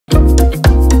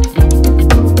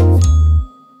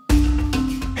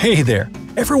Hey there,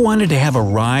 ever wanted to have a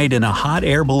ride in a hot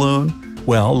air balloon?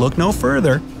 Well, look no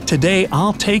further. Today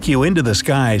I'll take you into the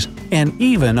skies, and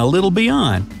even a little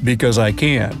beyond, because I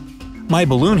can. My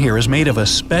balloon here is made of a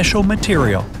special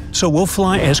material, so we'll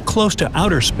fly as close to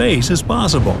outer space as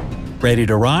possible. Ready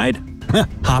to ride?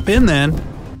 Hop in then!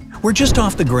 We're just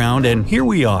off the ground and here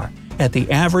we are, at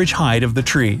the average height of the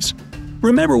trees.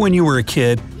 Remember when you were a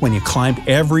kid, when you climbed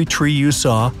every tree you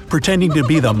saw, pretending to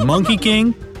be the Monkey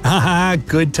King? Haha,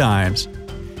 good times.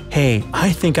 Hey,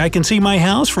 I think I can see my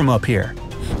house from up here.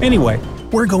 Anyway,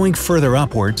 we're going further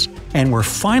upwards, and we're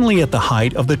finally at the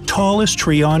height of the tallest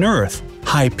tree on Earth,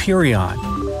 Hyperion.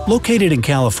 Located in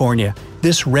California,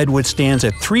 this redwood stands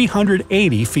at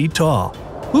 380 feet tall.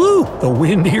 Woo! The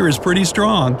wind here is pretty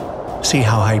strong. See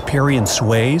how Hyperion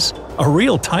sways? A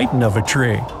real titan of a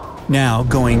tree. Now,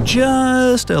 going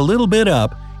just a little bit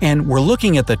up, and we're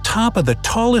looking at the top of the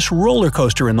tallest roller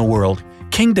coaster in the world,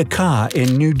 King Ka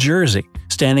in New Jersey,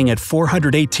 standing at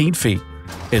 418 feet.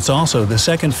 It's also the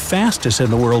second fastest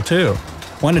in the world too.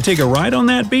 Want to take a ride on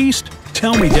that beast?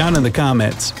 Tell me down in the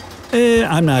comments.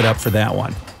 I'm not up for that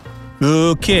one.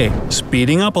 Okay,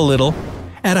 speeding up a little.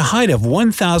 At a height of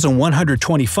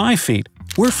 1,125 feet,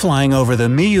 we're flying over the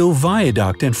Millau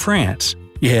Viaduct in France.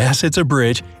 Yes, it's a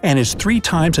bridge, and it's 3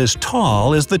 times as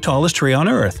tall as the tallest tree on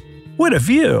Earth. What a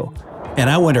view! And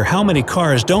I wonder how many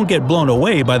cars don't get blown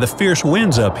away by the fierce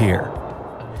winds up here.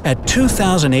 At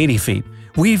 2,080 feet,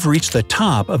 we've reached the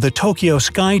top of the Tokyo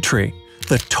Sky Tree,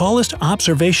 the tallest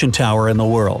observation tower in the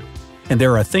world. And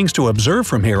there are things to observe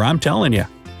from here, I'm telling you.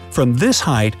 From this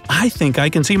height, I think I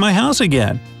can see my house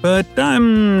again, but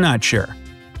I'm not sure.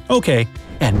 Okay,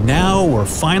 and now we're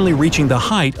finally reaching the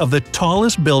height of the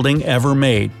tallest building ever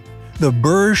made, the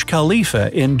Burj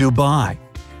Khalifa in Dubai.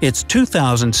 It's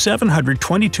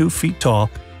 2,722 feet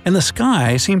tall, and the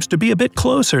sky seems to be a bit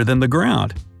closer than the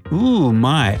ground. Ooh,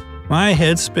 my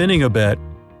head's spinning a bit.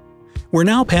 We're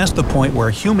now past the point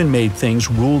where human-made things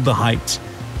rule the heights,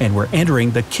 and we're entering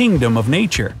the kingdom of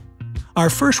nature. Our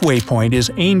first waypoint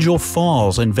is Angel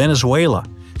Falls in Venezuela,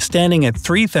 standing at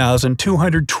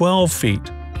 3,212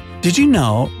 feet. Did you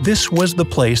know this was the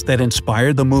place that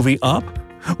inspired the movie Up?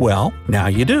 Well, now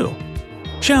you do.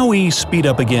 Shall we speed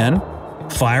up again?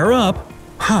 Fire up!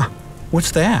 Huh, what's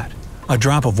that? A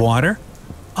drop of water?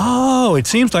 Oh, it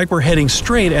seems like we're heading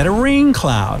straight at a rain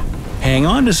cloud. Hang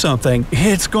on to something,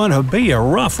 it's gonna be a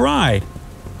rough ride.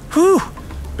 Whew,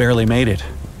 barely made it.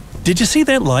 Did you see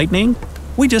that lightning?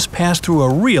 We just passed through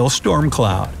a real storm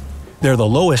cloud. They're the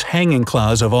lowest hanging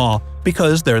clouds of all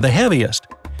because they're the heaviest.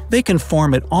 They can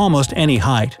form at almost any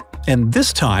height, and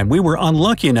this time we were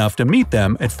unlucky enough to meet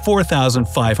them at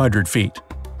 4,500 feet.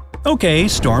 Okay,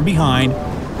 storm behind.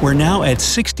 We're now at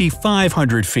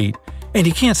 6,500 feet, and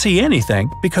you can't see anything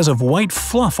because of white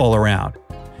fluff all around.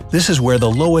 This is where the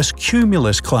lowest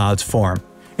cumulus clouds form,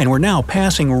 and we're now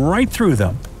passing right through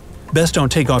them. Best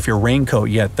don't take off your raincoat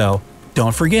yet, though.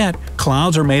 Don't forget,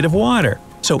 clouds are made of water,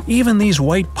 so even these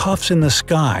white puffs in the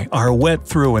sky are wet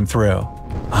through and through.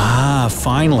 Ah,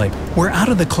 finally, we're out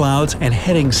of the clouds and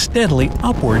heading steadily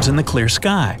upwards in the clear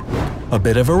sky. A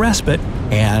bit of a respite,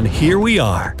 and here we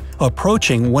are,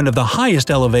 approaching one of the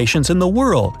highest elevations in the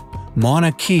world,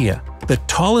 Mauna Kea, the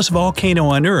tallest volcano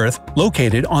on Earth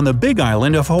located on the Big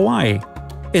Island of Hawaii.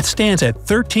 It stands at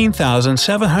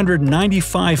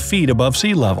 13,795 feet above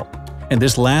sea level, and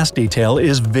this last detail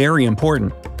is very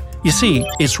important. You see,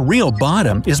 its real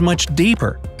bottom is much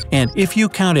deeper, and if you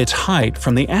count its height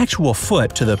from the actual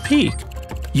foot to the peak,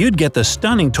 you'd get the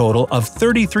stunning total of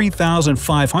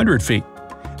 33,500 feet,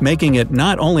 making it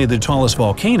not only the tallest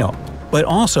volcano, but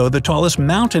also the tallest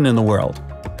mountain in the world.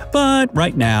 But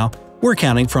right now, we're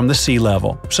counting from the sea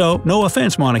level, so no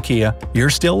offense Mauna Kea, you're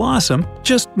still awesome,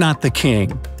 just not the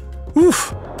king.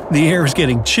 Oof, the air is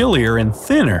getting chillier and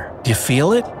thinner, do you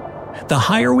feel it? The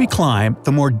higher we climb,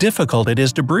 the more difficult it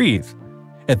is to breathe.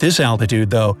 At this altitude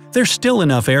though, there's still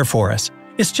enough air for us,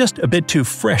 it's just a bit too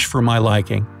fresh for my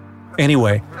liking.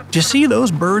 Anyway, do you see those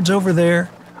birds over there?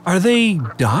 Are they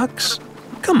ducks?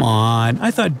 Come on, I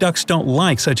thought ducks don't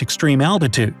like such extreme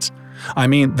altitudes. I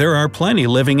mean, there are plenty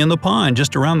living in the pond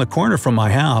just around the corner from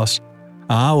my house.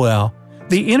 Ah well,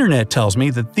 the internet tells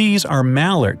me that these are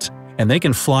mallards, and they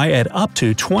can fly at up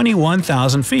to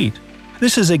 21,000 feet.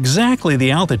 This is exactly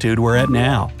the altitude we're at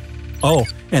now. Oh,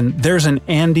 and there's an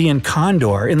Andean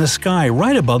condor in the sky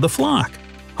right above the flock.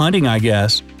 Hunting, I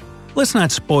guess. Let's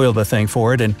not spoil the thing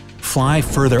for it and fly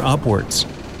further upwards.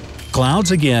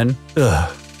 Clouds again.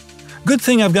 Ugh. Good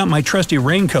thing I've got my trusty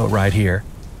raincoat right here.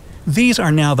 These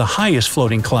are now the highest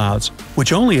floating clouds,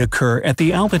 which only occur at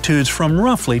the altitudes from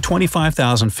roughly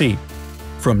 25,000 feet.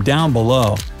 From down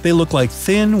below, they look like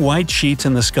thin white sheets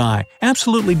in the sky,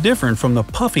 absolutely different from the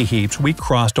puffy heaps we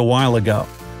crossed a while ago.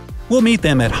 We'll meet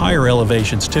them at higher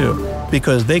elevations too,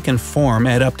 because they can form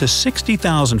at up to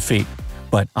 60,000 feet,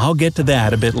 but I'll get to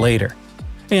that a bit later.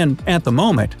 And at the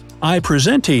moment, I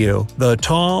present to you the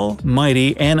tall,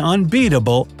 mighty, and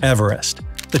unbeatable Everest,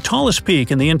 the tallest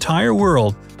peak in the entire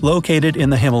world, located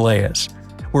in the Himalayas.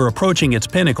 We're approaching its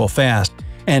pinnacle fast,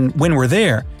 and when we're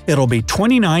there, it'll be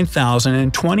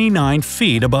 29,029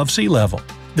 feet above sea level.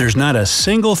 There's not a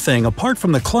single thing apart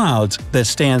from the clouds that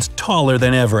stands taller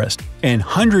than Everest, and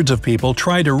hundreds of people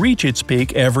try to reach its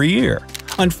peak every year.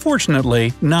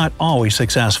 Unfortunately, not always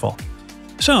successful.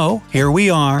 So, here we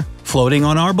are, floating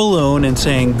on our balloon and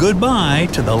saying goodbye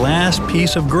to the last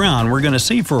piece of ground we're going to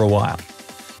see for a while.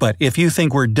 But if you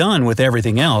think we're done with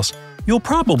everything else, you'll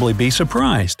probably be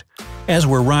surprised. As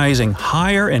we're rising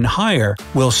higher and higher,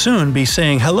 we'll soon be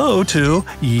saying hello to,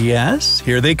 yes,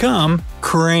 here they come,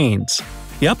 cranes.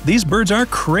 Yep, these birds are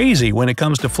crazy when it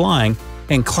comes to flying,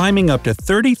 and climbing up to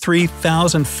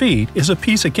 33,000 feet is a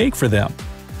piece of cake for them.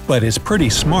 But it's pretty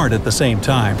smart at the same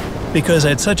time, because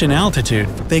at such an altitude,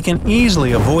 they can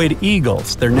easily avoid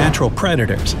eagles, their natural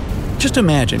predators. Just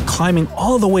imagine climbing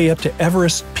all the way up to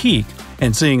Everest's peak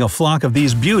and seeing a flock of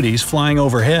these beauties flying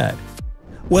overhead.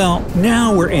 Well,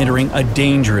 now we're entering a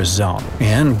dangerous zone,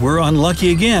 and we're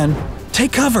unlucky again.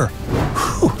 Take cover!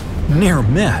 Whew, near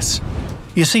miss.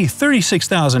 You see,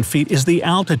 36,000 feet is the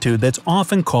altitude that's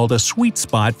often called a sweet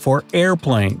spot for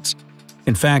airplanes.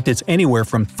 In fact, it's anywhere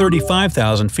from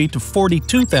 35,000 feet to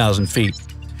 42,000 feet.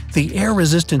 The air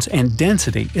resistance and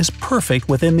density is perfect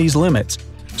within these limits,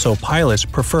 so pilots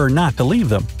prefer not to leave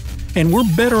them. And we're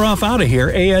better off out of here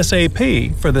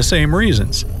ASAP for the same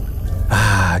reasons.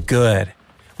 Ah, good.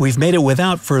 We've made it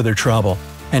without further trouble,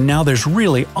 and now there's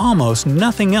really almost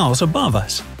nothing else above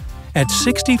us. At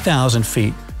 60,000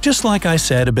 feet, just like I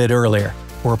said a bit earlier,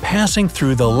 we're passing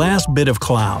through the last bit of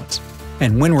clouds.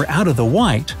 And when we're out of the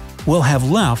white, we'll have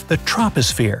left the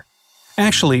troposphere.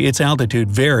 Actually, its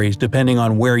altitude varies depending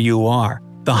on where you are,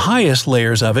 the highest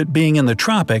layers of it being in the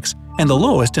tropics and the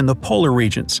lowest in the polar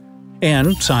regions.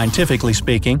 And, scientifically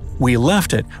speaking, we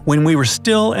left it when we were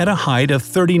still at a height of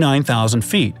 39,000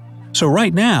 feet. So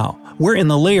right now, we're in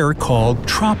the layer called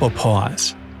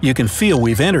tropopause. You can feel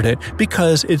we've entered it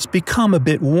because it's become a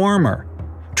bit warmer.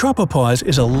 Tropopause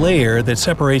is a layer that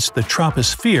separates the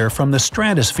troposphere from the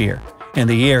stratosphere, and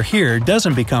the air here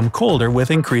doesn't become colder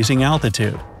with increasing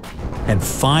altitude. And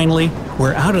finally,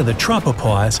 we're out of the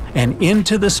tropopause and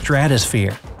into the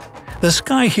stratosphere. The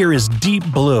sky here is deep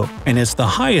blue, and it's the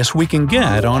highest we can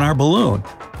get on our balloon.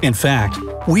 In fact,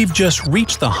 we've just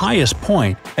reached the highest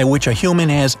point at which a human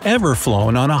has ever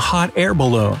flown on a hot air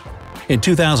balloon. In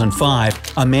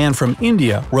 2005, a man from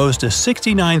India rose to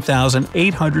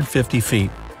 69,850 feet,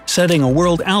 setting a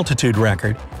world altitude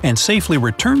record, and safely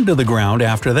returned to the ground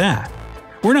after that.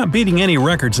 We're not beating any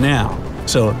records now,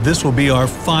 so this will be our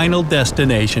final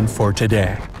destination for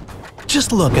today.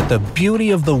 Just look at the beauty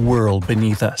of the world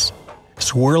beneath us.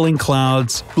 Swirling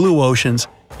clouds, blue oceans,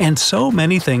 and so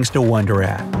many things to wonder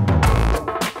at.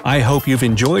 I hope you've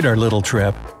enjoyed our little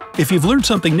trip. If you've learned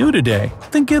something new today,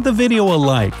 then give the video a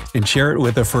like and share it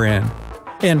with a friend.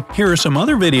 And here are some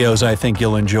other videos I think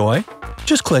you'll enjoy.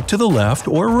 Just click to the left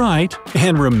or right,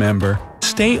 and remember,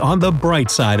 stay on the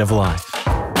bright side of life.